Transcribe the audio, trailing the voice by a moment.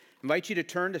invite you to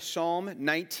turn to Psalm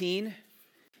 19.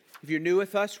 If you're new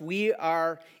with us, we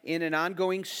are in an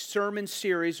ongoing sermon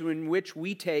series in which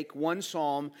we take one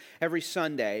psalm every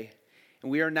Sunday, and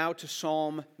we are now to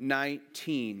Psalm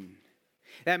 19.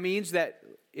 That means that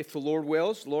if the Lord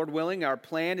wills, Lord willing, our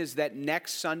plan is that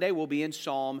next Sunday we'll be in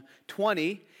Psalm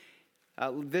 20.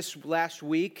 This last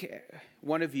week,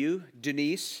 one of you,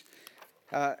 Denise,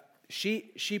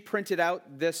 she printed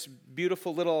out this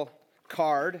beautiful little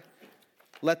card.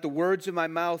 Let the words of my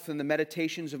mouth and the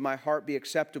meditations of my heart be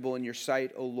acceptable in your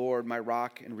sight, O Lord, my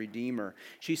rock and redeemer.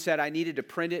 She said I needed to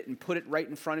print it and put it right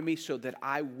in front of me so that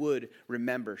I would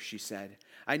remember, she said.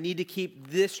 I need to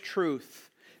keep this truth,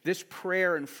 this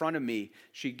prayer in front of me.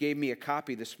 She gave me a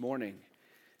copy this morning.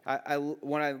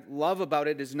 What I love about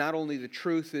it is not only the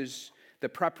truth, is the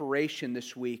preparation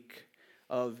this week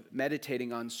of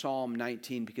meditating on Psalm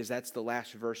 19, because that's the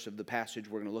last verse of the passage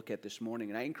we're going to look at this morning.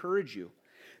 And I encourage you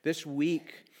this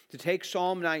week to take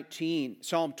Psalm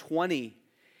 20,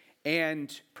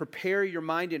 and prepare your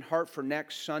mind and heart for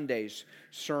next Sunday's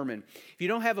sermon. If you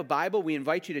don't have a Bible, we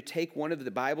invite you to take one of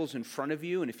the Bibles in front of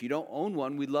you. And if you don't own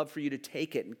one, we'd love for you to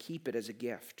take it and keep it as a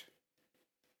gift.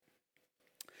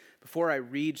 Before I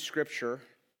read Scripture,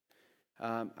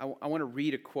 I want to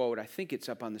read a quote. I think it's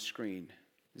up on the screen.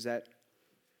 Is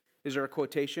there a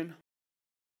quotation?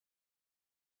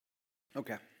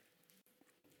 Okay.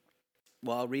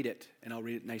 Well, I'll read it, and I'll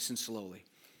read it nice and slowly.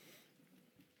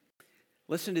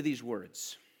 Listen to these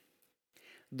words.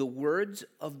 The words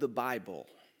of the Bible,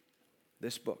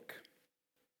 this book,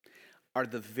 are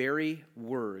the very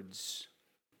words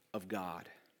of God.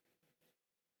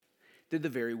 They're the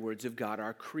very words of God,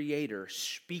 our Creator,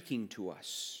 speaking to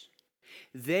us.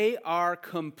 They are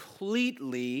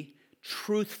completely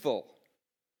truthful.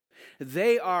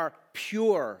 They are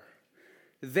pure.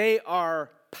 They are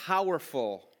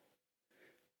powerful.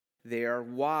 They are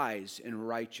wise and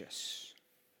righteous.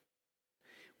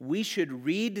 We should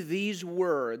read these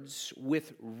words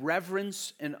with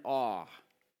reverence and awe,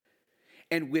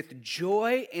 and with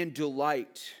joy and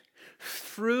delight.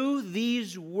 Through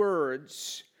these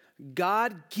words,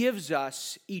 God gives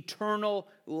us eternal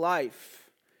life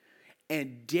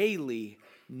and daily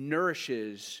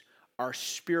nourishes our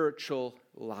spiritual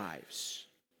lives.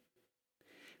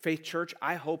 Faith Church,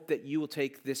 I hope that you will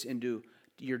take this into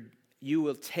you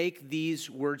will take these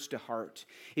words to heart.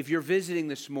 If you're visiting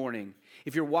this morning,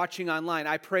 if you're watching online,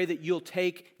 I pray that you'll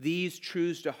take these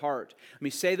truths to heart. Let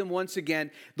me say them once again.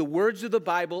 The words of the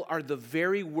Bible are the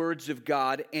very words of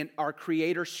God and our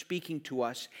Creator speaking to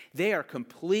us. They are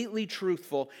completely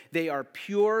truthful. They are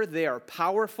pure. They are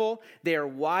powerful. They are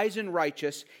wise and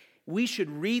righteous. We should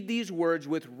read these words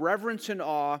with reverence and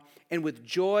awe and with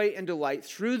joy and delight.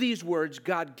 Through these words,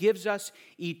 God gives us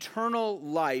eternal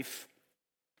life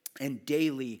and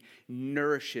daily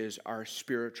nourishes our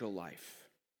spiritual life.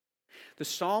 The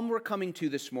psalm we're coming to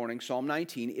this morning, Psalm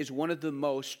 19, is one of the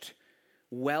most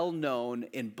well-known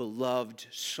and beloved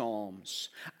psalms.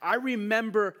 I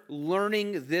remember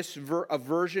learning a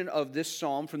version of this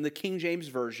psalm from the King James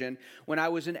Version when I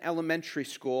was in elementary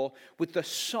school with the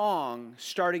song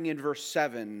starting in verse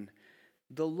 7.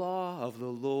 The law of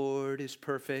the Lord is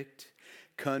perfect,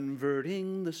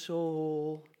 converting the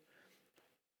soul.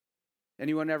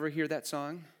 Anyone ever hear that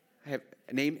song? I have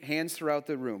hands throughout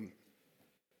the room.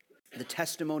 The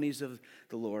testimonies of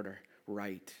the Lord are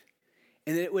right.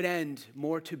 And then it would end,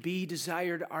 more to be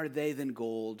desired are they than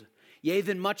gold, yea,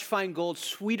 than much fine gold,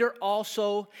 sweeter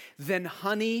also than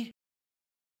honey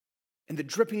and the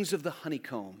drippings of the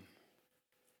honeycomb.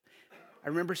 I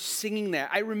remember singing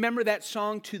that. I remember that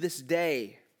song to this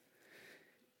day.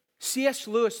 C.S.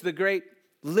 Lewis, the great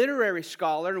literary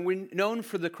scholar, and we're known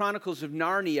for the Chronicles of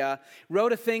Narnia,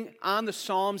 wrote a thing on the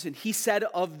Psalms, and he said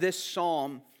of this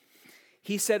psalm,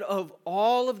 he said, of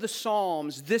all of the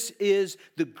Psalms, this is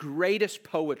the greatest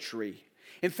poetry.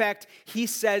 In fact, he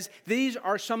says these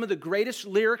are some of the greatest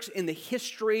lyrics in the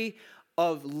history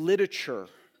of literature.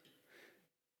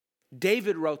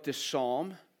 David wrote this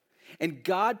psalm, and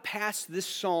God passed this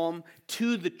psalm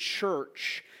to the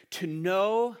church to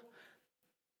know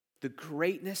the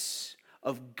greatness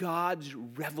of God's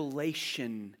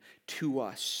revelation to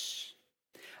us.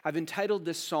 I've entitled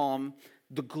this psalm,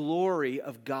 The Glory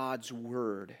of God's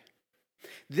Word.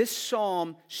 This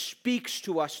psalm speaks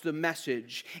to us the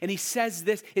message, and he says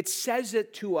this, it says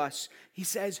it to us. He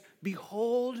says,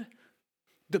 behold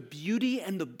the beauty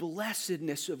and the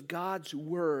blessedness of God's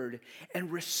Word,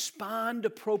 and respond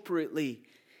appropriately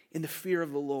in the fear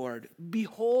of the Lord.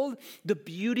 Behold the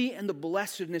beauty and the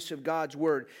blessedness of God's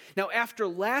Word. Now, after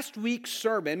last week's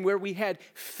sermon, where we had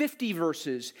 50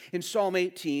 verses in Psalm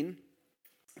 18,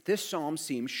 This psalm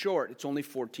seems short. It's only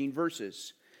 14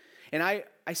 verses. And I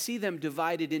see them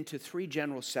divided into three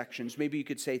general sections. Maybe you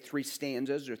could say three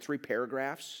stanzas or three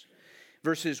paragraphs.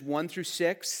 Verses 1 through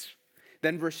 6,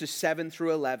 then verses 7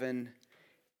 through 11,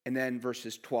 and then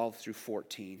verses 12 through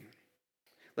 14.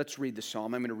 Let's read the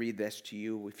psalm. I'm going to read this to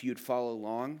you if you'd follow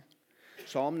along.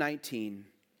 Psalm 19.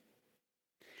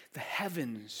 The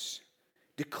heavens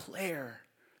declare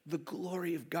the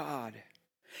glory of God,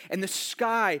 and the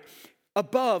sky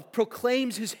above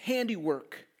proclaims his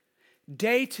handiwork.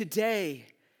 Day to day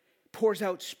pours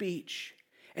out speech,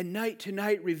 and night to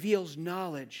night reveals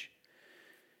knowledge.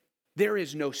 There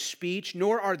is no speech,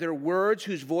 nor are there words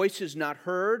whose voice is not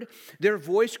heard. Their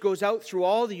voice goes out through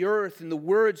all the earth, and the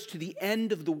words to the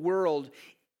end of the world.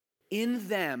 In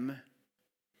them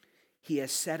he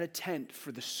has set a tent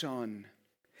for the sun,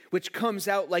 which comes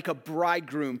out like a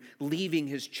bridegroom leaving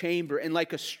his chamber, and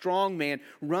like a strong man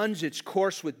runs its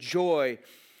course with joy.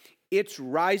 Its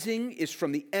rising is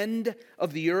from the end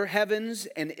of the heavens,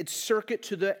 and its circuit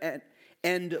to the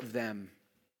end of them.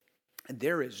 And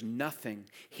there is nothing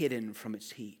hidden from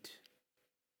its heat.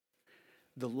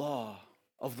 The law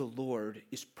of the Lord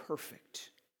is perfect,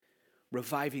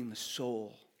 reviving the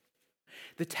soul.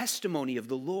 The testimony of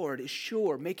the Lord is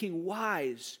sure, making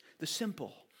wise the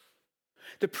simple.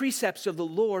 The precepts of the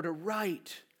Lord are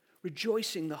right,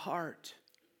 rejoicing the heart.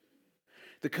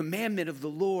 The commandment of the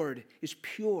Lord is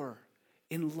pure,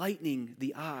 enlightening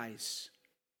the eyes.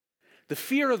 The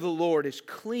fear of the Lord is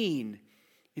clean,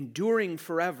 enduring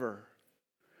forever.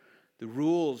 The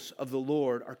rules of the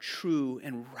Lord are true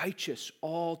and righteous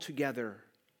altogether.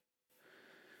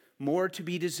 More to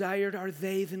be desired are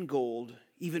they than gold,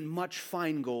 even much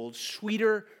fine gold,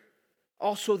 sweeter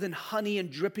also than honey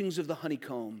and drippings of the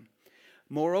honeycomb.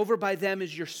 Moreover, by them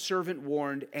is your servant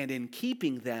warned, and in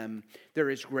keeping them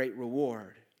there is great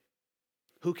reward.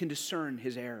 Who can discern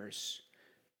his errors?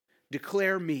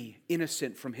 Declare me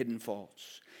innocent from hidden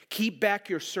faults. Keep back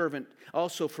your servant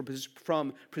also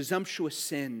from presumptuous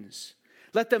sins.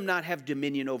 Let them not have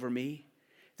dominion over me.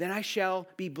 Then I shall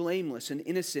be blameless and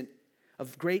innocent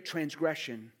of great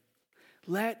transgression.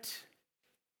 Let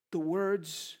the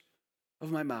words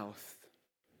of my mouth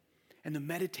and the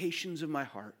meditations of my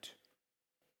heart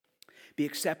be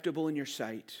acceptable in your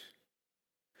sight,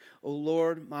 O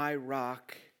Lord, my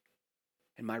rock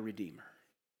and my redeemer.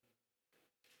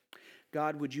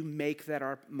 God, would you make that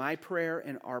my prayer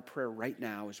and our prayer right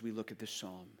now as we look at this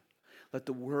psalm? Let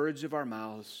the words of our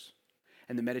mouths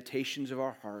and the meditations of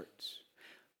our hearts,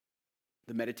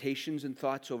 the meditations and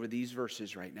thoughts over these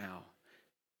verses right now,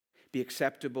 be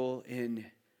acceptable in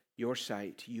your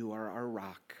sight. You are our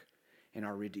rock and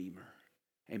our redeemer.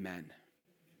 Amen.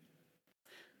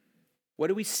 What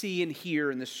do we see and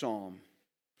hear in this psalm?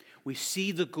 We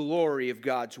see the glory of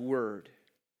God's word.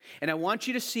 And I want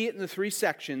you to see it in the three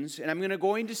sections, and I'm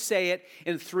going to say it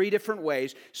in three different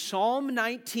ways. Psalm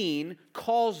 19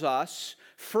 calls us,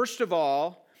 first of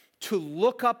all, to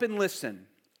look up and listen.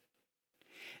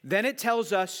 Then it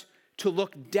tells us to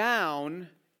look down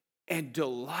and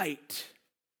delight.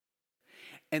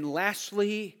 And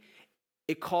lastly,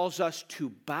 it calls us to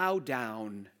bow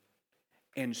down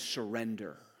and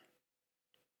surrender.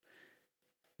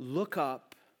 Look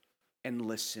up and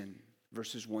listen,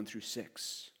 verses 1 through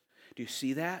 6. Do you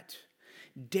see that?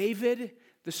 David,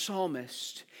 the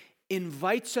psalmist,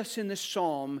 invites us in this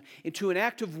psalm into an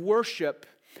act of worship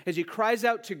as he cries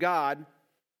out to God,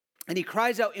 and he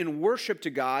cries out in worship to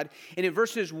God. And in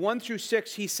verses 1 through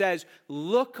 6, he says,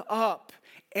 look up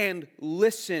and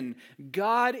listen.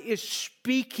 God is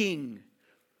speaking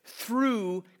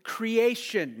through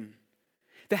creation.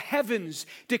 The heavens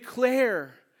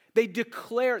declare. They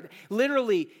declare,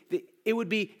 literally, it would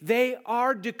be, they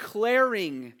are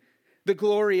declaring the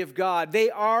glory of God. They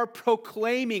are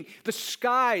proclaiming the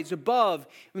skies above.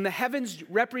 When the heavens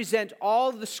represent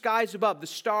all the skies above, the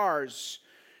stars,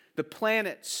 the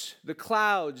planets, the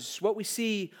clouds, what we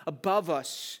see above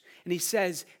us. And he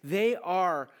says they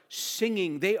are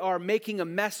singing, they are making a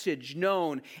message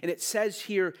known. And it says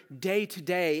here, day to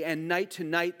day and night to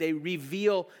night, they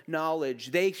reveal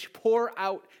knowledge. They pour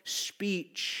out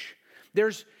speech.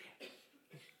 And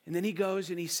then he goes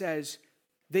and he says,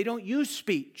 they don't use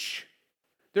speech.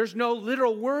 There's no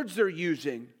literal words they're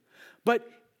using. But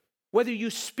whether you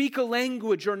speak a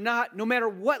language or not, no matter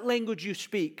what language you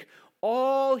speak,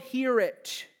 all hear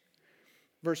it.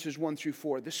 Verses 1 through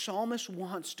 4. The psalmist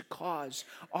wants to cause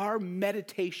our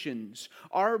meditations,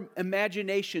 our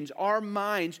imaginations, our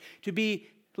minds to be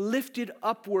lifted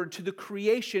upward to the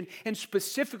creation, and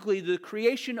specifically the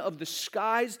creation of the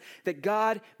skies that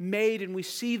God made. And we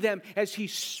see them as he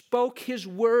spoke his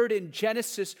word in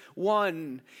Genesis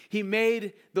 1. He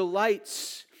made the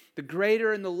lights, the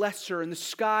greater and the lesser, and the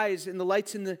skies and the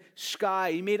lights in the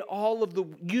sky. He made all of the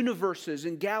universes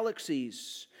and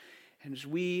galaxies. And as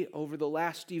we, over the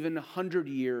last even 100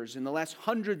 years, in the last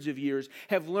hundreds of years,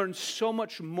 have learned so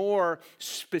much more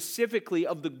specifically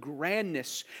of the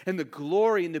grandness and the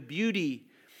glory and the beauty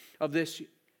of this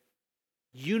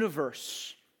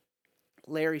universe.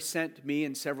 Larry sent me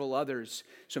and several others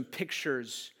some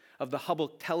pictures of the Hubble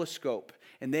telescope,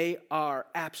 and they are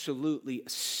absolutely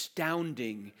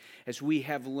astounding as we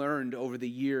have learned over the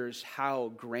years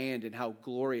how grand and how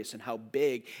glorious and how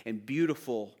big and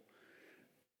beautiful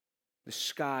the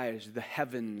skies, the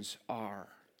heavens are.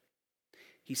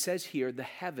 He says here, the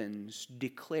heavens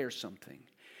declare something.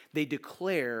 They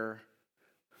declare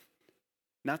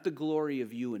not the glory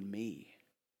of you and me,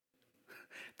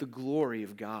 the glory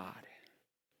of God.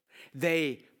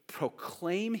 They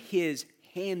proclaim his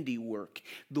handiwork,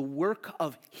 the work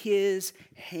of his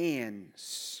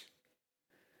hands.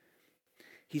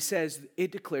 He says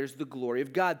it declares the glory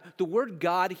of God. The word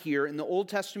God here in the Old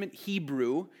Testament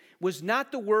Hebrew was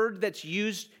not the word that's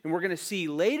used, and we're going to see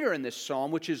later in this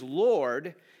psalm, which is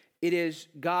Lord. It is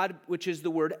God, which is the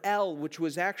word El, which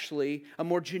was actually a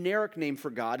more generic name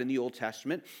for God in the Old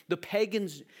Testament. The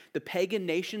pagan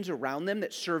nations around them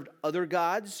that served other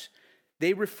gods,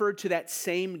 they referred to that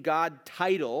same God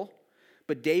title.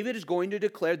 But David is going to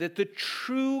declare that the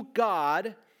true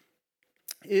God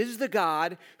is the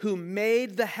God who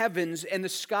made the heavens and the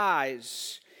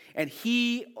skies. And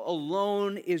he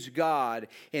alone is God,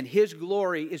 and his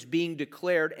glory is being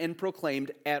declared and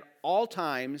proclaimed at all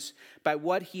times by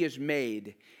what he has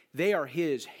made. They are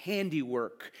his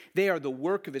handiwork. They are the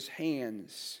work of his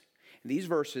hands. In these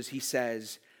verses, he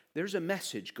says, there's a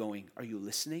message going. Are you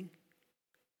listening?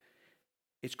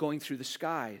 It's going through the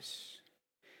skies.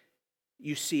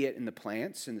 You see it in the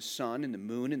plants, in the sun, in the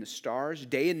moon, in the stars.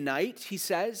 Day and night, he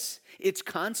says, it's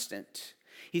constant.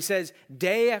 He says,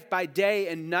 day by day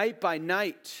and night by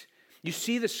night. You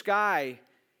see the sky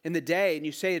in the day and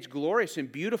you say it's glorious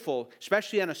and beautiful,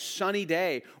 especially on a sunny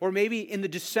day. Or maybe in the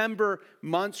December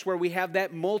months where we have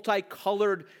that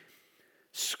multicolored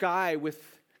sky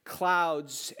with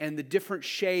clouds and the different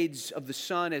shades of the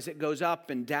sun as it goes up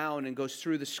and down and goes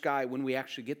through the sky when we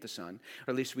actually get the sun,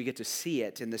 or at least we get to see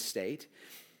it in the state.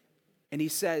 And he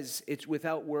says it's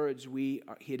without words,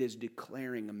 it is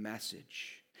declaring a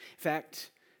message. In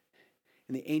fact,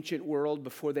 in the ancient world,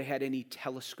 before they had any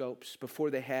telescopes,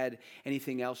 before they had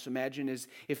anything else, imagine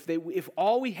if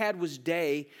all we had was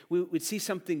day, we would see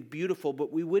something beautiful,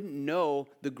 but we wouldn't know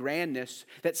the grandness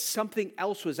that something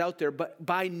else was out there. But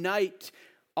by night,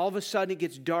 all of a sudden it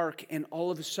gets dark, and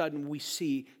all of a sudden we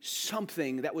see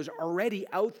something that was already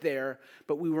out there,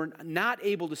 but we were not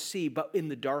able to see, but in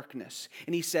the darkness.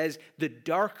 And he says the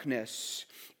darkness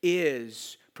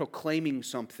is proclaiming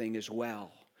something as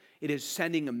well. It is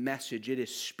sending a message. It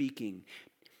is speaking.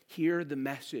 Hear the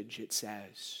message, it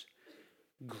says.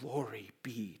 Glory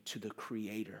be to the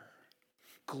Creator.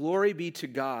 Glory be to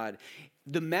God.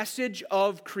 The message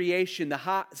of creation, the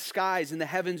hot skies and the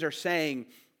heavens are saying,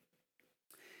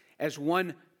 as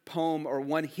one poem or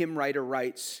one hymn writer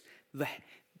writes,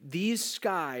 these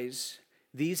skies,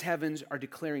 these heavens are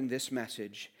declaring this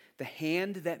message. The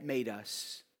hand that made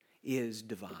us is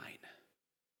divine.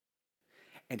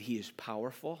 And he is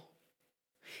powerful.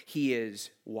 He is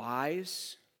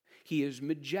wise. He is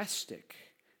majestic.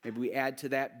 Maybe we add to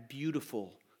that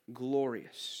beautiful,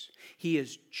 glorious. He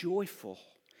is joyful.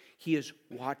 He is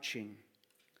watching.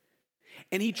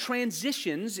 And he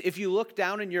transitions, if you look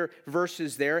down in your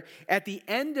verses there, at the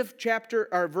end of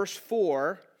verse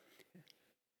 4,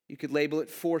 you could label it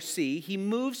 4c, he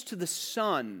moves to the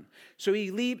sun. So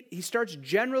he starts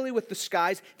generally with the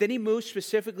skies, then he moves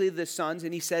specifically to the suns,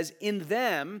 and he says, in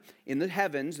them, in the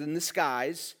heavens, in the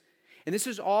skies, and this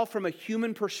is all from a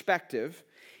human perspective,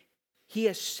 he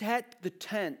has set a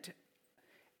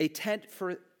tent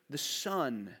for the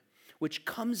sun, which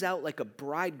comes out like a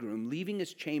bridegroom leaving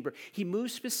his chamber. He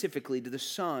moves specifically to the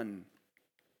sun.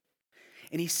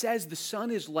 And he says the sun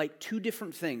is like two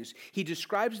different things. He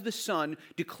describes the sun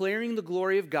declaring the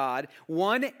glory of God,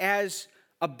 one as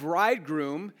a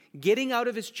bridegroom getting out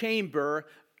of his chamber,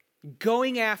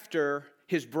 going after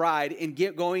his bride and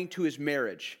going to his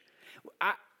marriage.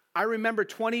 I remember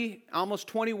almost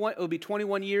 21, it'll be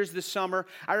 21 years this summer.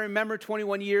 I remember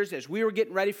 21 years as we were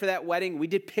getting ready for that wedding. We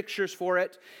did pictures for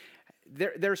it.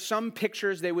 There's some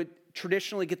pictures,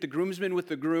 traditionally get the groomsmen with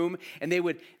the groom, and they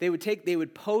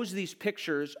would pose these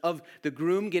pictures of the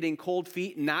groom getting cold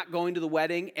feet and not going to the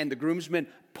wedding, and the groomsmen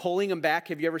pulling him back.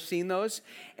 Have you ever seen those?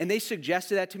 And they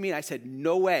suggested that to me, and I said,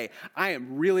 no way. I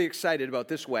am really excited about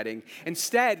this wedding.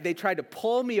 Instead, they tried to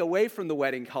pull me away from the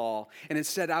wedding hall, and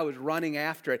instead I was running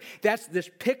after it. This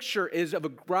picture is of a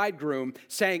bridegroom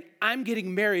saying, I'm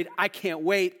getting married. I can't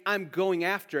wait. I'm going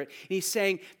after it. And he's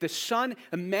saying, the sun,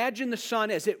 imagine the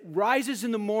sun as it rises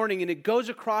in the morning and it goes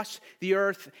across the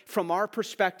earth from our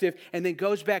perspective and then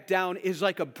goes back down, is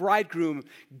like a bridegroom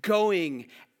going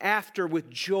after with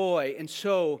joy. And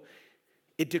so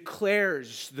it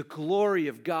declares the glory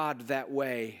of God that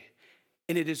way.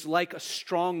 And it is like a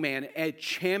strong man, a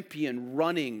champion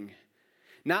running.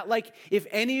 Not like if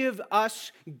any of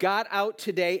us got out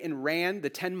today and ran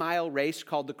the 10-mile race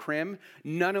called the Crim,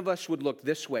 none of us would look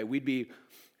this way. We'd be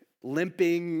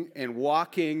limping and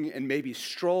walking and maybe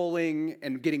strolling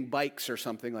and getting bikes or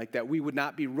something like that. We would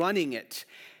not be running it.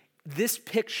 This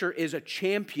picture is a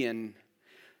champion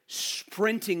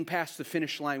sprinting past the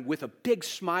finish line with a big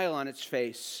smile on its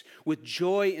face, with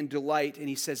joy and delight, and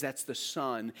he says that's the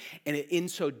Son. And in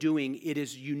so doing, it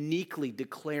is uniquely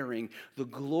declaring the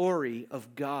glory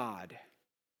of God.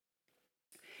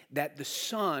 That the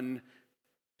Son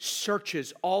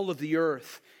searches all of the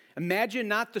earth. Imagine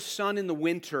not the sun in the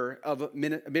winter of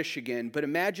Michigan, but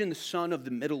imagine the sun of the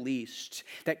Middle East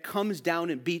that comes down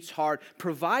and beats hard,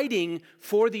 providing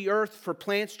for the earth for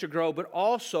plants to grow, but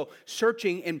also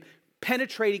searching and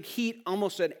penetrating heat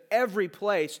almost at every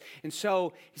place. And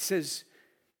so he says,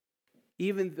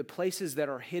 even the places that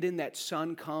are hidden, that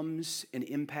sun comes and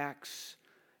impacts,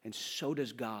 and so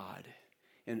does God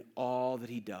in all that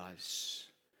he does.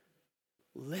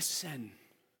 Listen.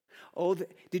 Oh,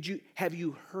 did you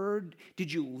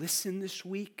listen this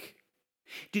week?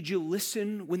 Did you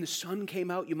listen when the sun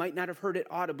came out? You might not have heard it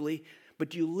audibly, but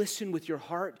do you listen with your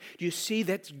heart? Do you see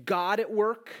that's God at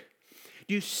work?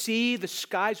 Do you see the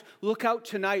skies? Look out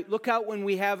tonight. Look out when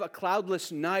we have a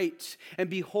cloudless night and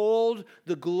behold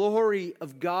the glory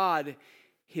of God,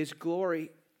 his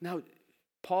glory. Now,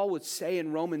 Paul would say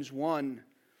in Romans 1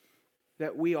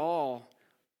 that we all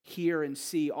hear and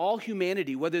see, all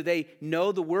humanity, whether they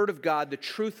know the Word of God, the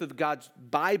truth of God's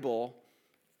Bible,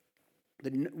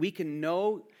 we can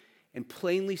know and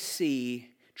plainly see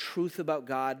truth about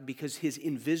God because his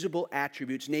invisible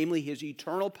attributes, namely his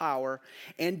eternal power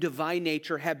and divine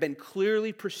nature, have been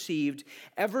clearly perceived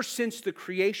ever since the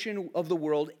creation of the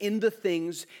world in the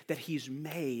things that he's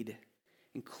made,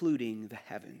 including the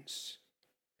heavens.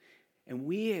 And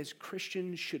we as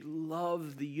Christians should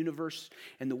love the universe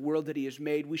and the world that he has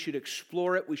made. We should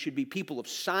explore it. We should be people of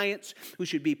science. We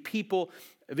should be people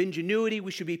of ingenuity.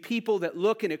 We should be people that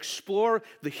look and explore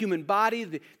the human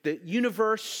body, the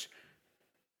universe,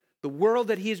 the world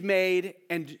that he has made,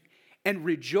 and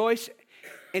rejoice.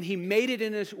 And he made it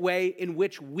in a way in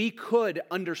which we could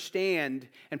understand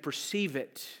and perceive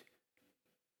it.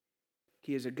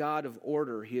 He is a God of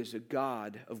order. He is a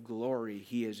God of glory.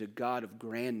 He is a God of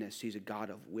grandness. He's a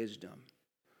God of wisdom.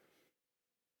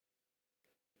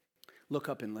 Look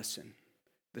up and listen,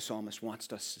 the psalmist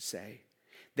wants us to say.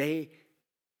 The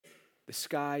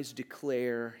skies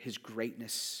declare his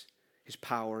greatness, his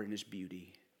power, and his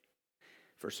beauty.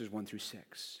 Verses 1 through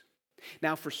 6.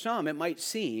 Now, for some, it might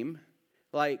seem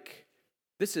like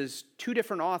this is two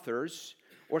different authors,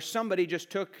 or somebody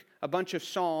just took a bunch of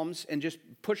Psalms and just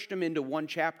pushed them into one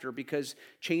chapter because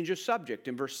change of subject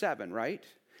in verse 7, right?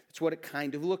 That's what it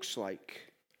kind of looks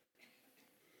like.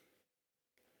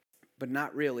 But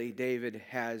not really. David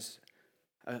has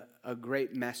a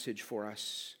great message for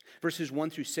us. Verses 1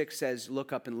 through 6 says,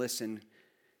 look up and listen.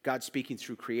 God speaking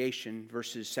through creation.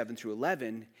 Verses 7 through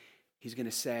 11, he's going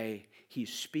to say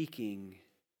he's speaking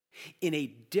in a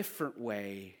different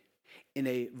way, in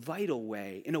a vital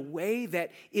way, in a way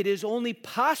that it is only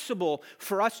possible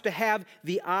for us to have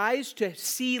the eyes to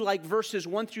see like verses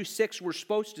 1 through 6 we're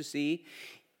supposed to see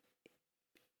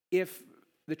if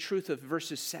the truth of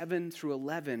verses 7 through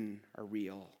 11 are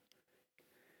real.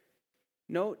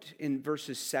 Note in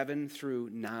verses 7 through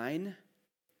 9,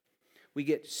 we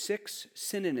get 6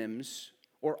 synonyms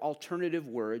or alternative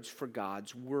words for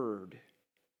God's word.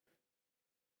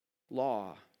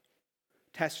 Law,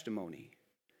 testimony,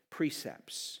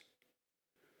 precepts,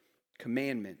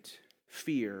 commandment,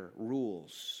 fear,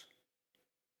 rules.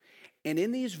 And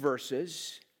in these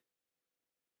verses,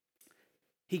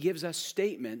 he gives us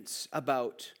statements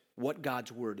about what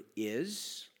God's word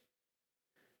is.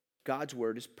 God's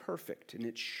word is perfect, and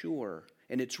it's sure,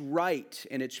 and it's right,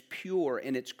 and it's pure,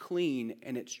 and it's clean,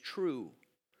 and it's true.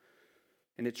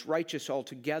 And it's righteous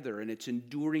altogether, and it's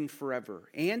enduring forever.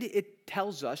 And it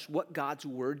tells us what God's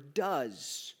word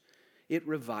does. It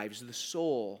revives the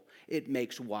soul. It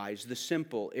makes wise the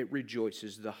simple. It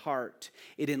rejoices the heart.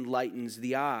 It enlightens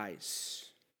the eyes.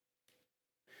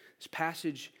 This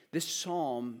passage, this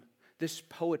psalm, this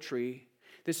poetry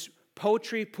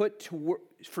put to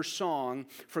for song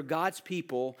for God's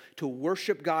people to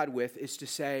worship God with is to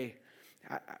say,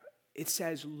 it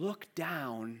says, look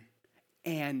down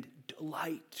and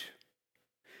delight.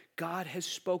 God has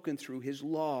spoken through his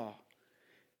law.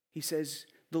 He says,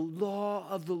 the law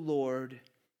of the Lord.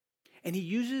 And he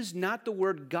uses not the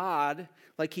word God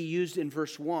like he used in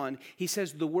verse 1. He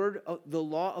says the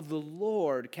law of the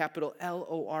Lord, capital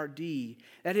L-O-R-D.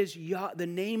 That is the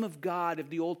name of God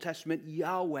of the Old Testament,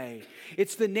 Yahweh.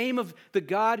 It's the name of the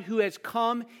God who has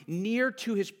come near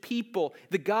to his people.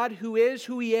 The God who is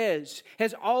who he is,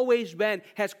 has always been,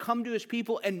 has come to his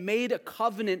people and made a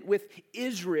covenant with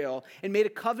Israel. And made a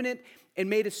covenant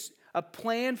and made a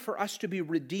plan for us to be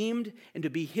redeemed and to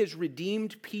be his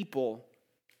redeemed people.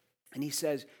 And he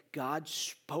says, God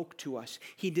spoke to us.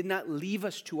 He did not leave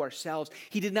us to ourselves.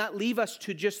 He did not leave us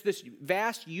to just this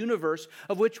vast universe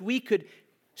of which we could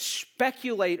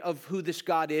speculate of who this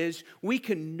God is. We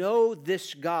can know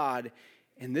this God,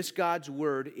 and this God's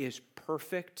word is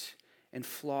perfect and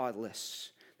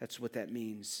flawless. That's what that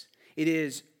means. It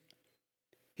is,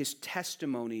 his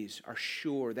testimonies are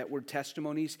sure. That word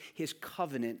testimonies, his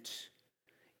covenant,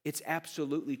 it's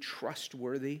absolutely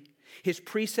trustworthy. His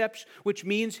precepts, which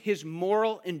means his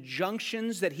moral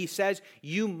injunctions that he says,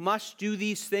 you must do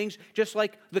these things, just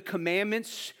like the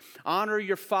commandments, honor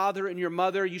your father and your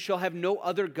mother, you shall have no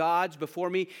other gods before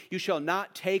me, you shall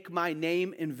not take my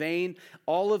name in vain.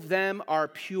 All of them are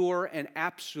pure and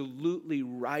absolutely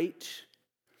right.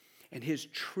 And his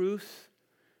truth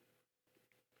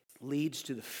leads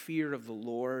to the fear of the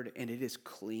Lord, and it is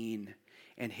clean,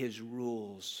 and his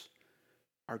rules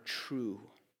are true.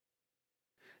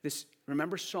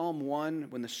 Remember Psalm 1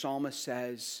 when the psalmist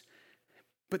says,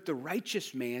 but the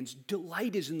righteous man's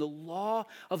delight is in the law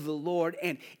of the Lord,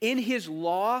 and in his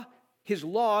law,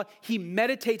 he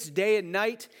meditates day and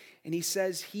night, and he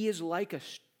says he is like a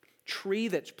tree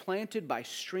that's planted by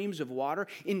streams of water.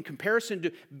 In comparison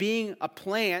to being a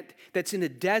plant that's in a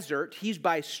desert, he's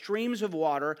by streams of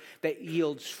water that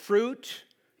yields fruit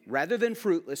rather than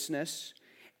fruitlessness,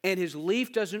 and his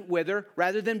leaf doesn't wither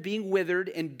rather than being withered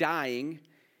and dying.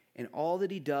 And all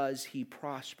that he does, he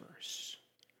prospers.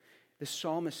 The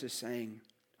psalmist is saying,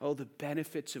 oh, the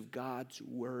benefits of God's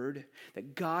word,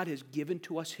 that God has given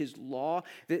to us his law.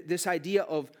 This idea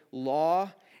of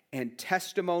law and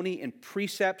testimony and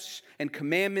precepts and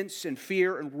commandments and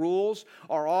fear and rules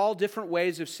are all different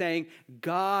ways of saying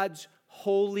God's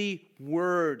holy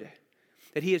word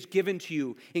that he has given to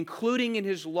you, including in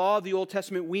his law of the Old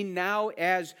Testament. We now,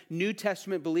 as New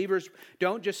Testament believers,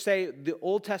 don't just say the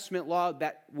Old Testament law,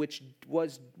 that which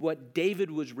was what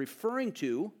David was referring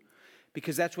to,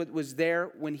 because that's what was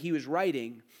there when he was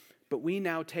writing. But we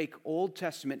now take Old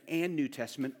Testament and New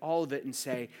Testament, all of it, and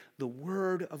say the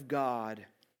word of God.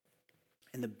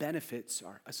 And the benefits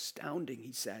are astounding,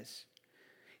 he says.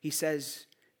 He says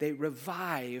they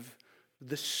revive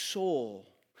the soul.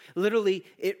 Literally,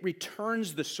 it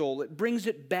returns the soul. It brings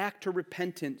it back to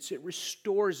repentance. It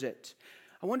restores it.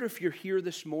 I wonder if you're here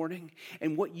this morning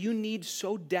and what you need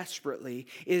so desperately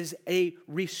is a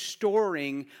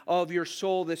restoring of your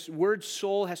soul. This word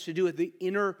soul has to do with the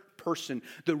inner person,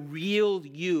 the real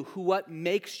you, what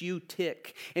makes you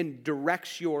tick and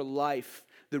directs your life,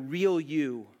 the real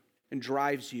you. And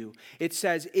drives you. It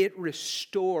says it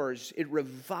restores, it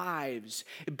revives,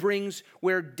 it brings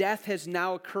where death has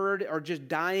now occurred or just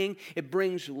dying, it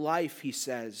brings life, he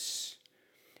says.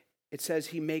 It says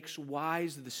he makes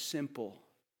wise the simple.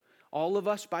 All of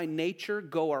us by nature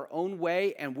go our own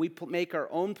way and we make our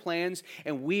own plans,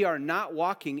 and we are not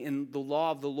walking in the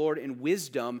law of the Lord in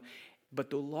wisdom, but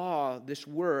the law, this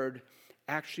word,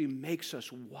 actually makes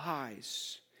us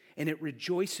wise, and it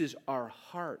rejoices our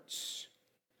hearts.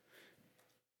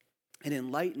 And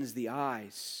enlightens the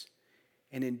eyes,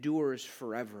 and endures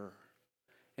forever,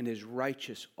 and is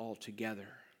righteous altogether.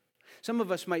 Some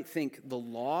of us might think the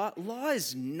law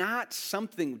is not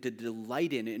something to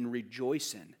delight in and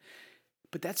rejoice in.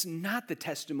 But that's not the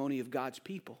testimony of God's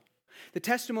people. The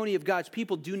testimony of God's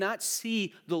people do not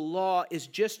see the law as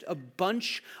just a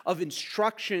bunch of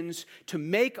instructions to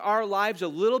make our lives a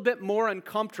little bit more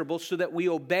uncomfortable so that we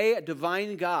obey a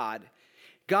divine God.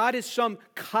 God is some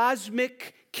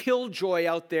cosmic killjoy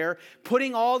out there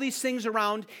putting all these things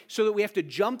around so that we have to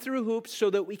jump through hoops so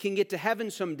that we can get to heaven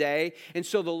someday. And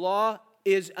so the law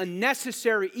is a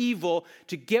necessary evil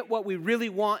to get what we really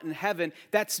want in heaven.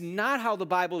 That's not how the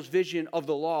Bible's vision of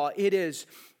the law. It is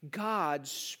God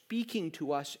speaking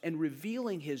to us and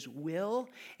revealing His will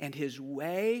and His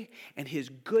way and His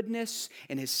goodness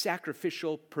and His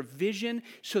sacrificial provision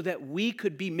so that we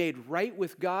could be made right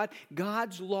with God.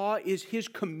 God's law is His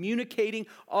communicating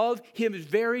of His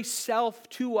very self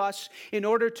to us in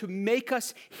order to make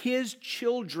us His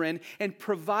children and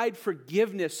provide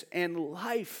forgiveness and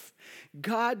life.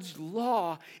 God's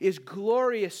law is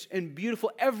glorious and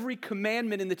beautiful. Every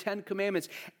commandment in the Ten Commandments,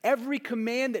 every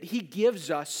command that He gives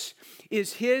us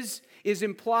is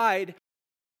implied.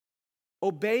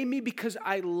 Obey me because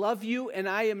I love you and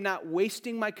I am not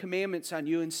wasting my commandments on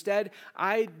you. Instead,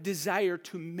 I desire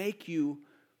to make you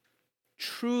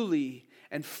truly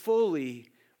and fully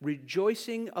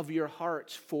rejoicing of your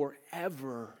hearts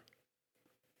forever.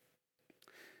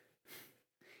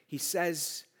 He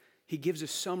gives a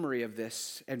summary of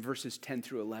this in verses 10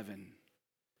 through 11.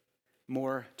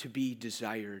 More to be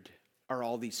desired are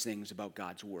all these things about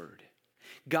God's word.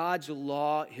 God's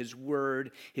law, His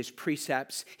word, His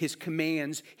precepts, His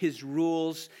commands, His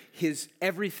rules, His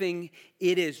everything,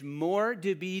 it is more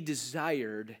to be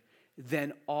desired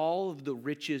than all of the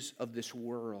riches of this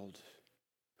world.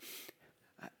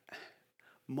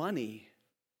 Money,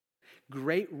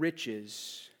 great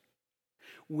riches,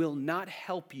 will not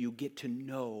help you get to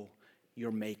know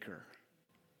your Maker.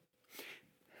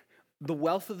 The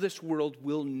wealth of this world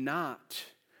will not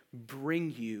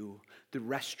bring you the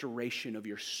restoration of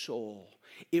your soul.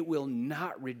 It will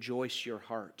not rejoice your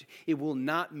heart. It will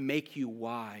not make you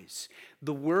wise.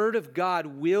 The Word of God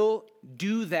will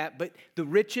do that, but the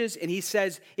riches, and He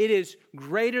says, it is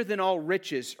greater than all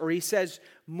riches, or He says,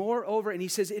 moreover, and He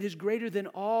says, it is greater than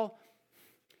all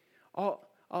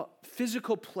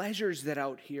physical pleasures that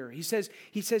out here. He says,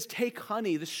 take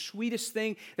honey, the sweetest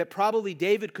thing that probably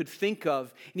David could think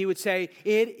of, and he would say,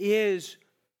 it is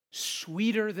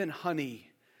sweeter than honey.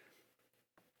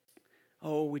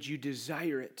 Oh, would you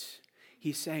desire it?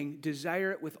 He's saying,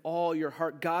 desire it with all your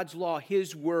heart. God's law,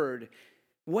 His word,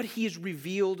 what He has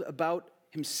revealed about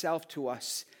Himself to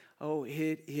us. Oh,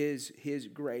 it is His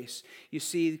grace. You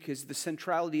see, because the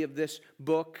centrality of this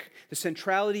book, the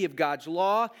centrality of God's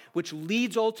law, which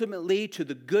leads ultimately to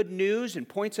the good news and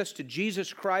points us to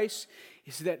Jesus Christ,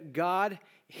 is that God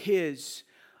is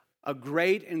a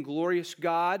great and glorious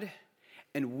God,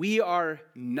 and we are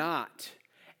not.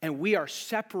 And we are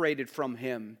separated from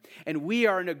Him. And we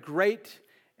are in a great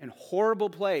and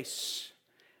horrible place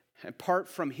apart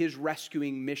from His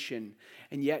rescuing mission.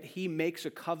 And yet He makes a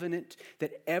covenant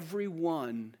that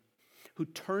everyone who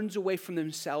turns away from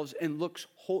themselves and looks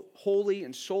wholly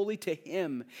and solely to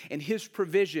Him and His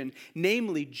provision,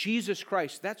 namely Jesus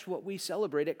Christ, that's what we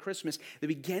celebrate at Christmas, the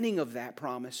beginning of that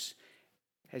promise,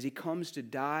 as He comes to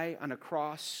die on a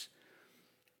cross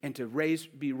and to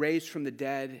be raised from the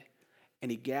dead. And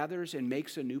He gathers and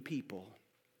makes a new people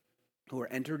who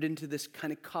are entered into this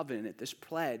kind of covenant, this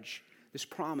pledge, this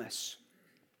promise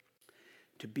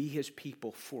to be His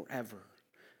people forever.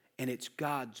 And it's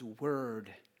God's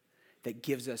word that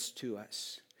gives us to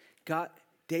us.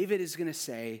 David is going to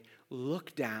say,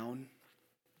 look down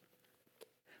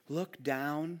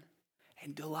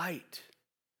and delight.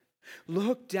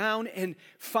 Look down and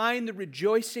find the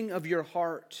rejoicing of your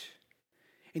heart.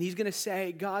 And he's going to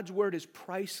say, God's word is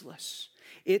priceless.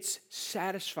 It's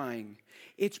satisfying.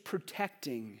 It's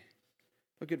protecting.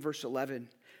 Look at verse 11.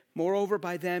 Moreover,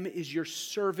 by them is your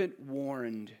servant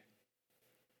warned.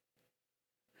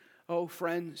 Oh,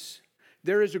 friends,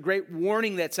 there is a great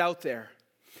warning that's out there.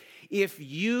 If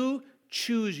you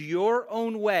choose your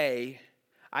own way,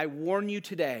 I warn you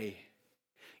today,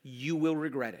 you will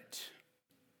regret it.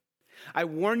 I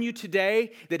warn you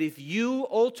today that if you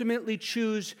ultimately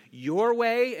choose your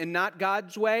way and not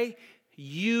God's way,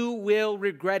 you will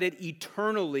regret it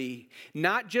eternally,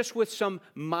 not just with some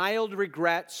mild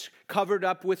regrets covered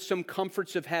up with some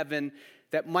comforts of heaven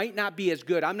that might not be as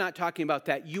good. I'm not talking about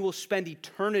that. You will spend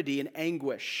eternity in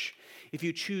anguish if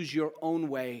you choose your own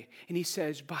way. And he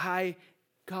says, by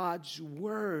God's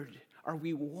word are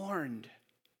we warned.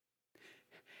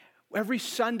 Every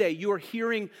Sunday, you are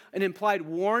hearing an implied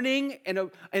warning and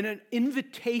an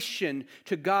invitation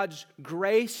to God's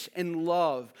grace and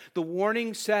love. The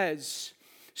warning says,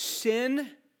 sin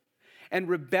and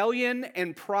rebellion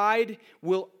and pride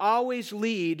will always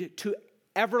lead to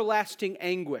everlasting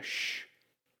anguish.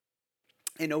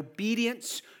 And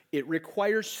obedience, it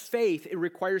requires faith. It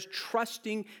requires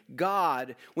trusting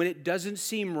God when it doesn't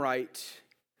seem right.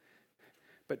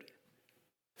 But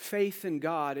faith in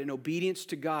God and obedience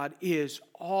to God is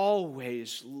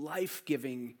always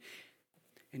life-giving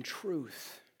and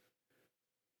truth.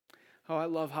 Oh, I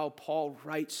love how Paul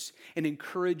writes and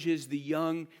encourages the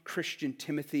young Christian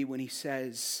Timothy when he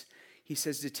says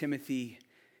to Timothy,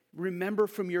 remember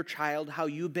from your child how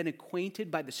you've been acquainted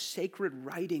by the sacred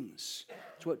writings.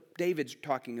 That's what David's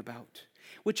talking about.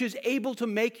 Which is able to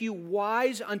make you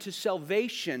wise unto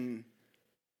salvation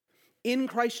in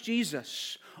Christ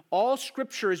Jesus. All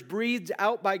Scripture is breathed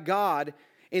out by God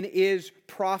and is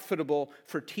profitable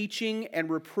for teaching and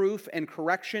reproof and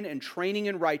correction and training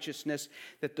in righteousness,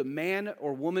 that the man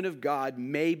or woman of God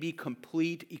may be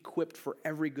complete, equipped for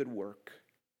every good work.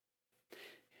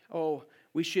 Oh,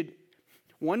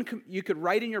 you could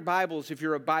write in your Bibles, if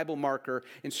you're a Bible marker,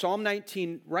 in Psalm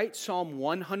 19, write Psalm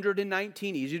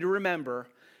 119, easy to remember.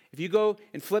 If you go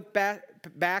and flip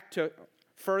back to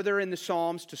further in the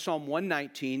Psalms to Psalm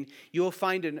 119, you'll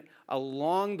find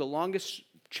the longest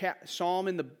psalm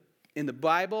in the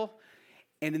Bible.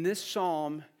 And in this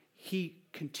psalm, he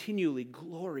continually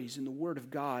glories in the Word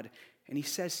of God. And he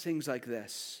says things like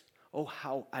this, oh,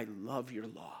 how I love your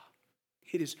law.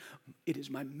 It is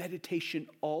my meditation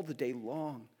all the day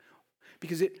long.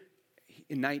 Because in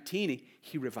 19,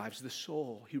 he revives the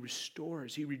soul. He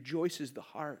restores. He rejoices the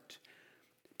heart.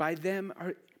 By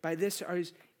this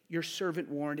is your servant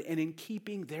warned, and in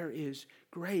keeping there is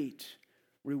great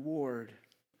reward.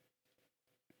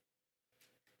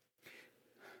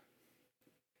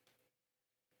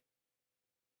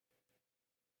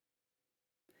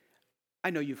 I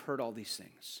know you've heard all these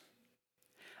things.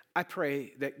 I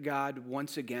pray that God,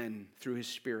 once again, through His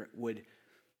Spirit, would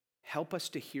help us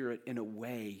to hear it in a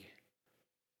way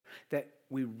that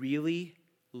we really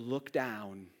look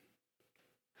down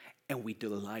and we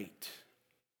delight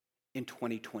in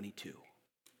 2022.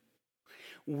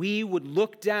 We would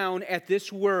look down at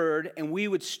this word and we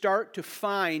would start to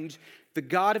find the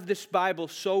God of this Bible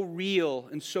so real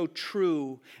and so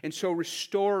true and so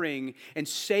restoring and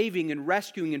saving and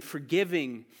rescuing and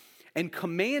forgiving and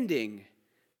commanding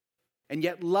and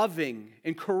yet loving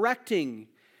and correcting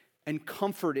and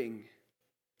comforting.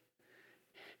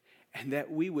 And that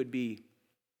we would be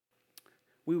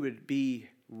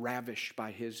ravished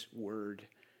by His word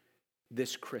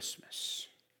this Christmas.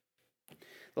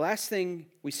 The last thing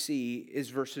we see is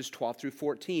verses 12 through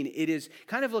 14. It is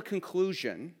kind of a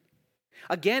conclusion.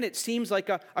 Again, it seems like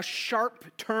a sharp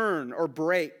turn or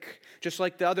break, just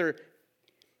like the other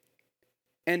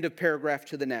end of paragraph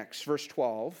to the next, verse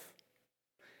 12.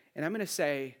 And I'm going to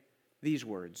say these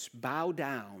words, bow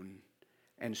down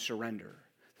and surrender.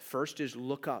 First is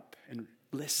look up and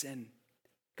listen.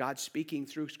 God speaking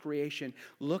through His creation.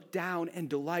 Look down and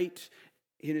delight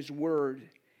in His word.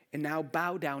 And now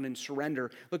bow down and surrender.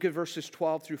 Look at verses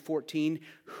 12 through 14.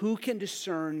 Who can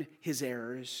discern his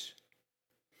errors?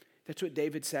 That's what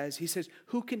David says. He says,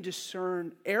 who can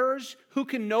discern errors? Who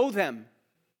can know them?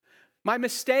 My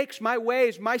mistakes, my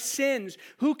ways, my sins,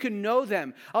 who can know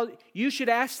them? You should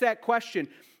ask that question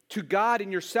to God and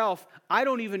yourself. I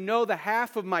don't even know the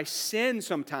half of my sin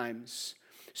sometimes.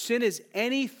 Sin is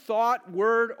any thought,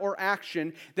 word, or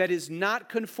action that is not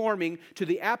conforming to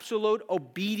the absolute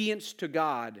obedience to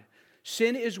God.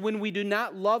 Sin is when we do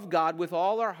not love God with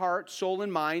all our heart, soul,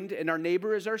 and mind, and our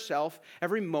neighbor as ourself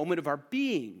every moment of our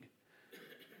being.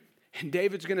 And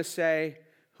David's going to say,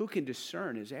 who can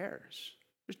discern his errors?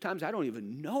 There's times I don't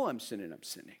even know I'm sinning.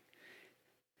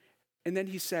 And then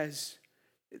he says,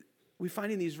 we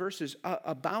find in these verses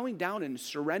a bowing down and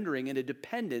surrendering and a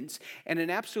dependence and an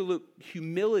absolute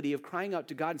humility of crying out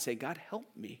to God and saying, God, help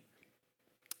me.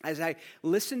 As I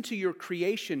listen to your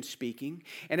creation speaking,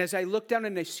 and as I look down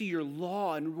and I see your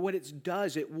law and what it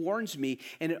does, it warns me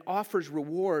and it offers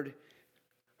reward.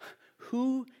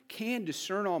 Who can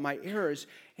discern all my errors?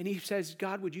 And he says,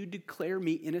 God, would you declare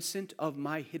me innocent of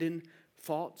my hidden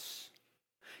faults?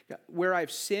 Where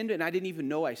I've sinned and I didn't even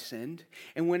know I sinned.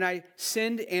 And when I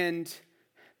sinned and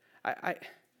I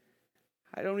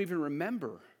don't even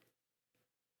remember.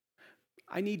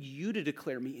 I need you to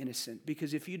declare me innocent,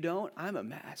 because if you don't, I'm a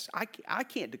mess. I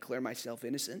can't declare myself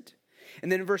innocent.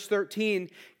 And then in verse 13,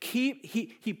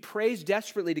 he prays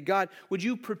desperately to God, would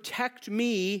you protect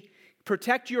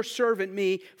your servant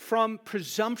me from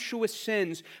presumptuous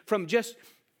sins, from just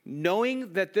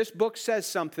knowing that this book says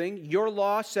something, your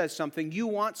law says something, you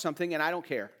want something, and I don't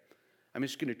care. I'm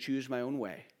just going to choose my own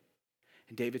way.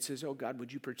 And David says, oh God,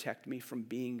 would you protect me from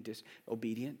being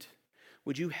disobedient?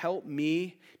 Would you help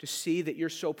me to see that you're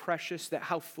so precious, that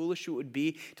how foolish it would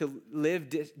be to live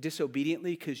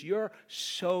disobediently, because you're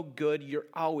so good, you're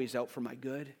always out for my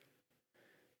good.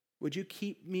 Would you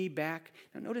keep me back?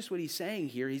 Now notice what he's saying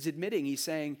here. He's admitting, he's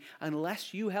saying,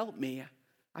 unless you help me,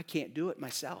 I can't do it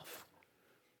myself.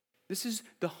 This is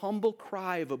the humble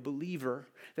cry of a believer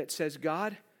that says,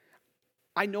 God,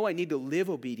 I know I need to live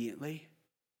obediently.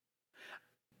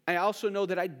 I also know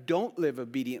that I don't live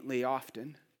obediently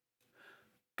often.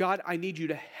 God, I need you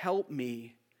to help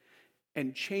me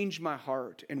and change my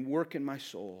heart and work in my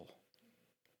soul.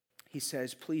 He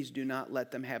says, please do not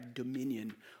let them have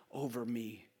dominion over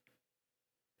me.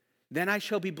 Then I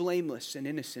shall be blameless and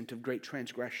innocent of great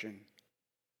transgression.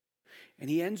 And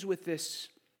he ends with this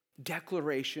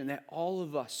declaration that all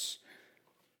of us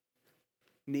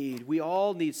need. We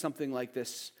all need something like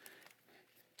this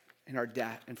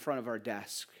in front of our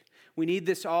desk. We need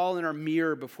this all in our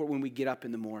mirror when we get up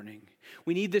in the morning.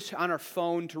 We need this on our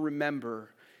phone to remember.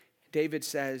 David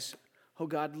says, oh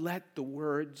God, let the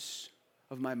words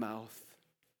of my mouth,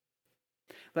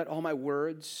 let all my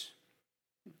words.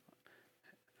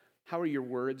 How are your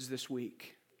words this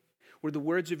week? Were the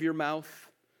words of your mouth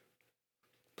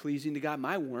pleasing to God?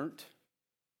 Mine weren't.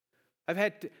 I've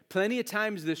had plenty of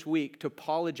times this week to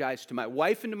apologize to my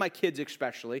wife and to my kids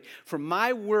especially for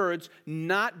my words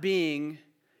not being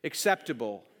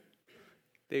acceptable.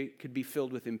 They could be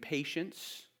filled with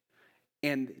impatience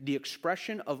and the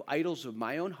expression of idols of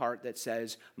my own heart that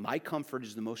says my comfort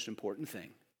is the most important thing,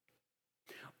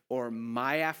 or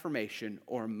my affirmation,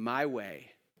 or my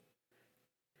way.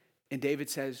 And David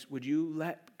says, would you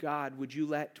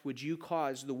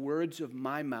cause the words of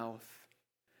my mouth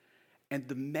and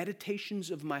the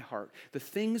meditations of my heart, the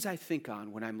things I think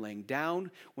on when I'm laying down,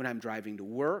 when I'm driving to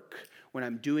work, when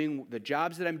I'm doing the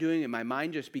jobs that I'm doing and my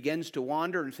mind just begins to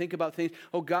wander and think about things,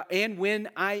 oh God, and when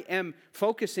I am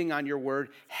focusing on your word,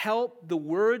 help the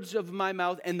words of my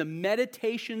mouth and the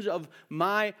meditations of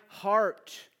my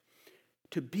heart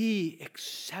to be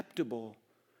acceptable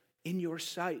in your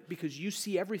sight, because you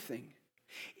see everything.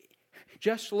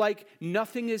 Just like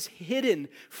nothing is hidden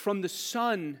from the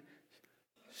sun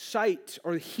sight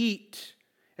or heat,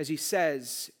 as he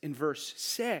says in verse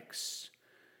 6.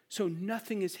 So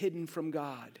nothing is hidden from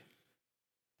God.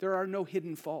 There are no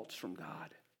hidden faults from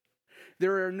God.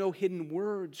 There are no hidden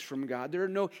words from God. There are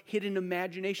no hidden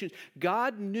imaginations.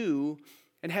 God knew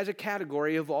and has a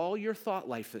category of all your thought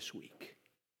life this week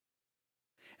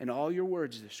and all your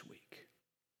words this week.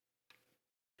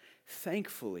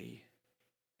 Thankfully,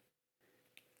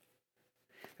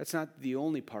 that's not the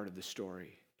only part of the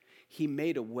story. He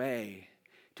made a way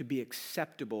to be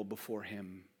acceptable before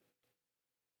him,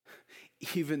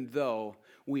 even though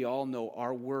we all know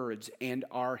our words and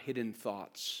our hidden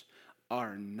thoughts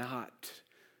are not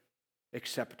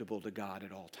acceptable to God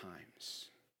at all times.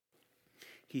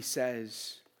 He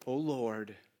says, O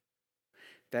Lord,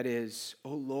 that is,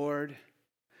 O Lord,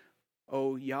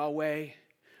 O Yahweh,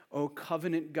 O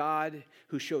covenant God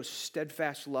who shows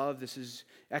steadfast love. This is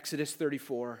Exodus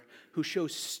 34. Who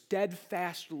shows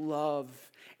steadfast love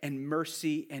and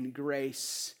mercy and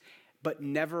grace, but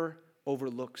never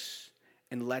overlooks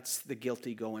and lets the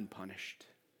guilty go unpunished.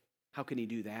 How can he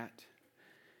do that?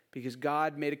 Because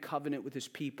God made a covenant with his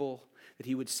people that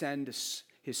he would send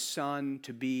his son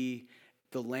to be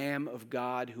the Lamb of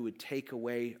God who would take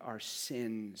away our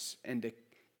sins and to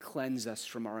cleanse us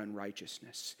from our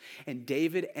unrighteousness. And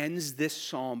David ends this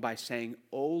psalm by saying,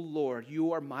 O Lord,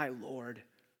 you are my Lord,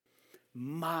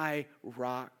 my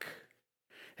rock.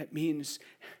 That means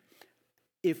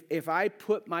if I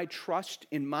put my trust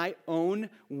in my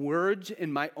own words,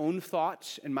 in my own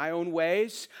thoughts, in my own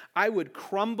ways, I would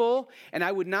crumble and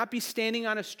I would not be standing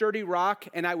on a sturdy rock,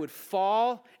 and I would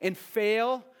fall and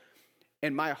fail.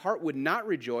 And my heart would not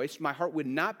rejoice. My heart would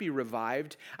not be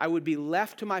revived. I would be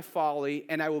left to my folly,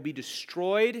 and I will be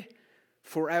destroyed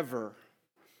forever.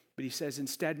 But he says,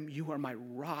 instead, you are my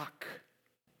rock.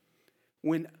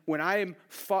 When I am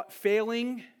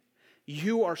failing,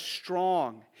 you are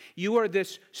strong. You are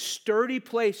this sturdy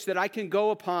place that I can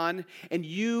go upon, and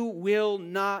you will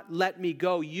not let me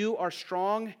go. You are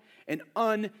strong and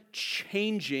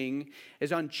unchanging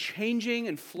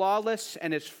and flawless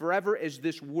and as forever as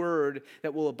this word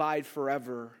that will abide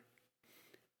forever.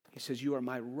 He says, you are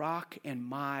my rock and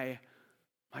my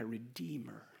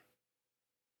Redeemer.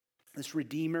 This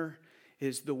Redeemer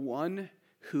is the one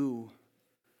who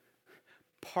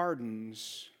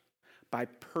pardons by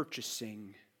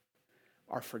purchasing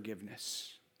our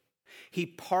forgiveness. He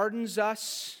pardons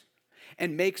us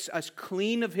and makes us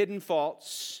clean of hidden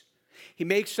faults. He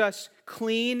makes us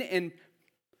clean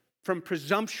from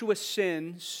presumptuous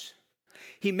sins.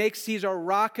 He's our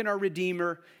rock and our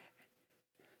Redeemer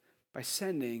by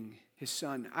sending his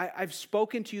Son. I've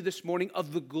spoken to you this morning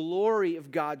of the glory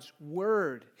of God's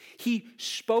Word. He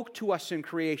spoke to us in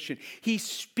creation. He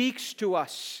speaks to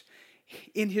us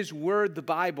in his Word, the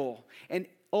Bible. And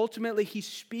ultimately, he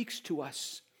speaks to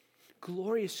us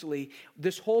gloriously.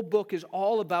 This whole book is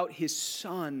all about his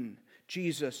Son,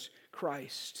 Jesus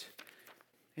Christ.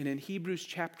 And in Hebrews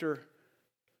chapter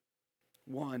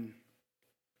 1,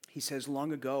 he says,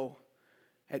 long ago,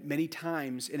 at many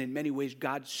times and in many ways,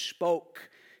 God spoke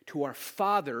to our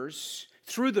fathers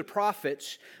through the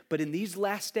prophets, but in these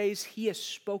last days, he has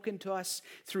spoken to us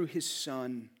through his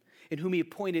Son, in whom he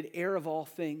appointed heir of all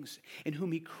things, in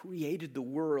whom he created the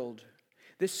world.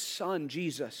 This Son,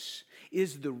 Jesus,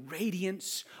 is the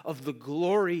radiance of the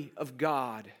glory of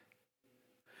God.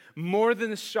 More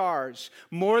than the stars,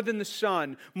 more than the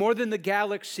sun, more than the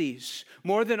galaxies,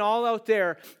 more than all out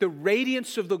there, the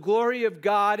radiance of the glory of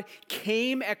God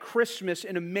came at Christmas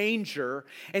in a manger,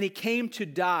 and he came to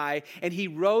die, and he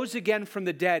rose again from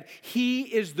the dead. He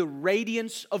is the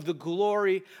radiance of the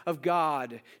glory of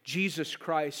God, Jesus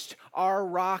Christ, our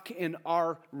rock and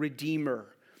our Redeemer.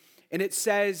 And it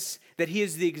says that he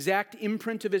is the exact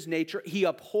imprint of his nature. He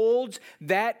upholds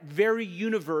that very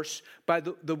universe by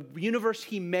the universe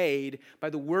he made by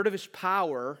the word of his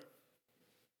power.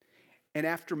 And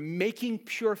after making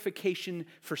purification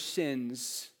for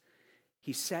sins,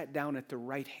 he sat down at the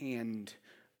right hand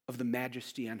of the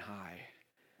Majesty on high.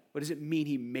 What does it mean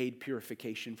he made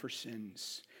purification for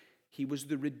sins? He was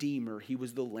the Redeemer. He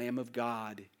was the Lamb of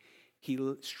God. He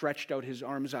stretched out his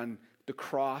arms on the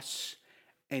cross,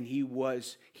 and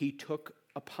he took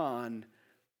upon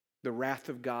the wrath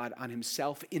of God on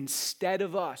himself instead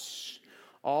of us.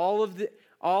 All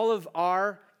of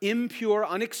our impure,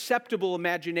 unacceptable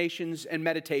imaginations and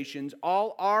meditations,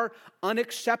 all our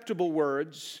unacceptable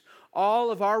words,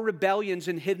 all of our rebellions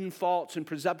and hidden faults and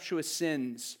presumptuous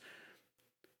sins,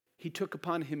 he took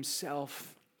upon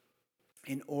himself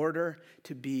in order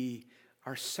to be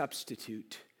our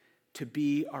substitute, to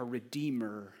be our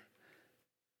Redeemer,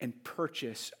 and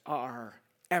purchase our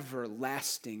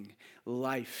everlasting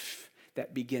life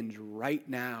that begins right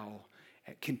now,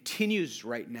 it continues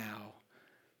right now,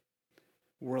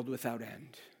 world without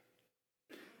end.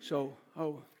 So,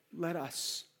 let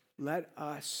us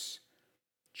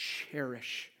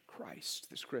cherish Christ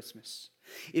this Christmas.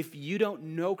 If you don't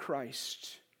know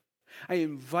Christ, I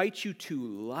invite you to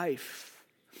life.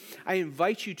 I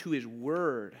invite you to his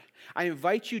word. I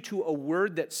invite you to a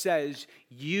word that says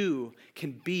you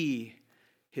can be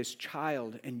his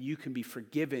child, and you can be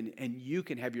forgiven, and you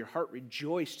can have your heart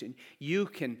rejoiced, and you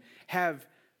can have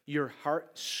your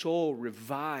soul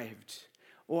revived.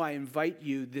 Oh, I invite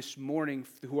you this morning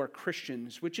who are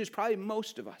Christians, which is probably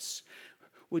most of us.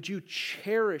 Would you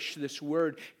cherish this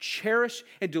word? Cherish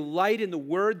and delight in the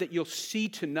word that you'll see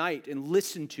tonight and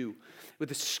listen to with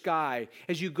the sky.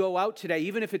 As you go out today,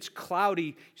 even if it's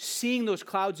cloudy, seeing those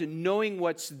clouds and knowing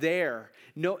what's there,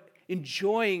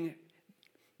 enjoying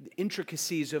the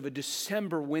intricacies of a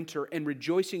December winter and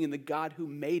rejoicing in the God who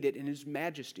made it in his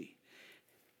majesty.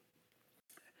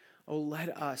 Oh, let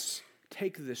us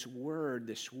take this word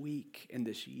this week and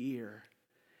this year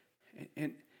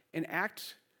and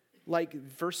act like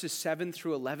verses 7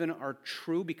 through 11 are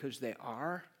true, because they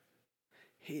are.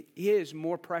 It is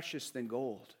more precious than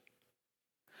gold.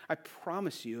 I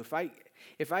promise you,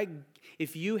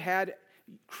 if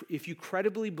you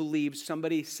credibly believe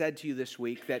somebody said to you this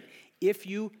week that if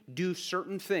you do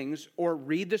certain things or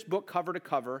read this book cover to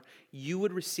cover, you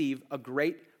would receive a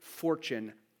great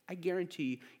fortune, I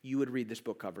guarantee you would read this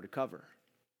book cover to cover.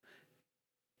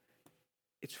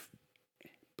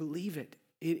 Believe it.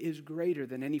 It is greater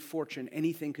than any fortune,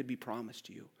 anything could be promised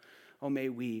to you. Oh, may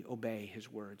we obey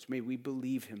his words. May we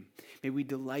believe him. May we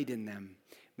delight in them.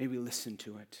 May we listen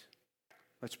to it.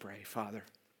 Let's pray. Father,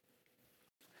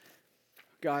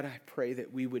 God, I pray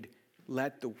that we would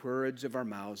let the words of our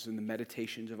mouths and the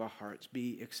meditations of our hearts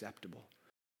be acceptable.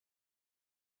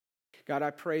 God, I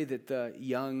pray that the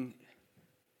young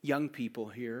people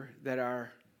here that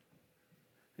are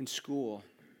in school,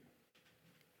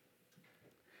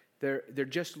 they're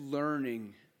just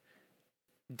learning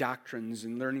doctrines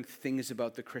and learning things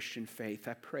about the Christian faith.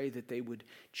 I pray that they would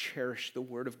cherish the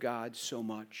Word of God so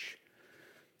much.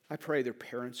 I pray their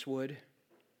parents would.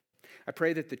 I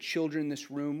pray that the children in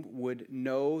this room would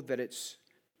know that it's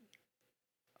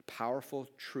a powerful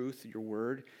truth, your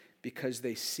Word, because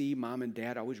they see mom and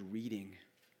dad always reading,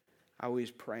 always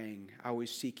praying,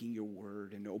 always seeking your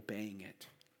Word and obeying it.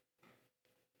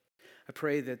 I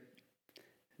pray that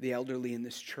the elderly in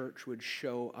this church would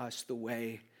show us the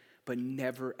way, but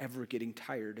never, ever getting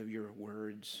tired of your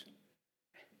words.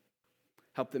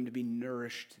 Help them to be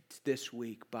nourished this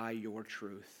week by your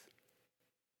truth.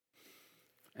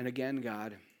 And again,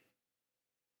 God,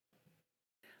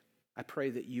 I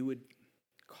pray that you would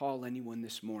call anyone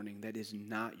this morning that is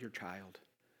not your child,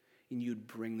 and you'd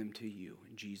bring them to you.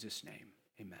 In Jesus' name,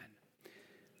 amen.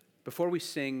 Before we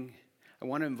sing, I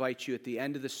want to invite you at the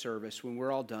end of the service, when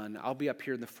we're all done, I'll be up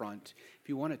here in the front. If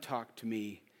you want to talk to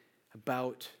me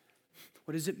about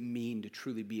what does it mean to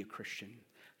truly be a Christian?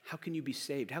 How can you be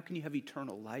saved? How can you have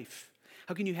eternal life?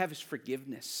 How can you have his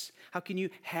forgiveness? How can you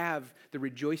have the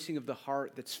rejoicing of the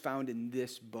heart that's found in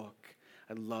this book?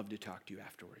 I'd love to talk to you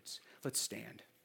afterwards. Let's stand.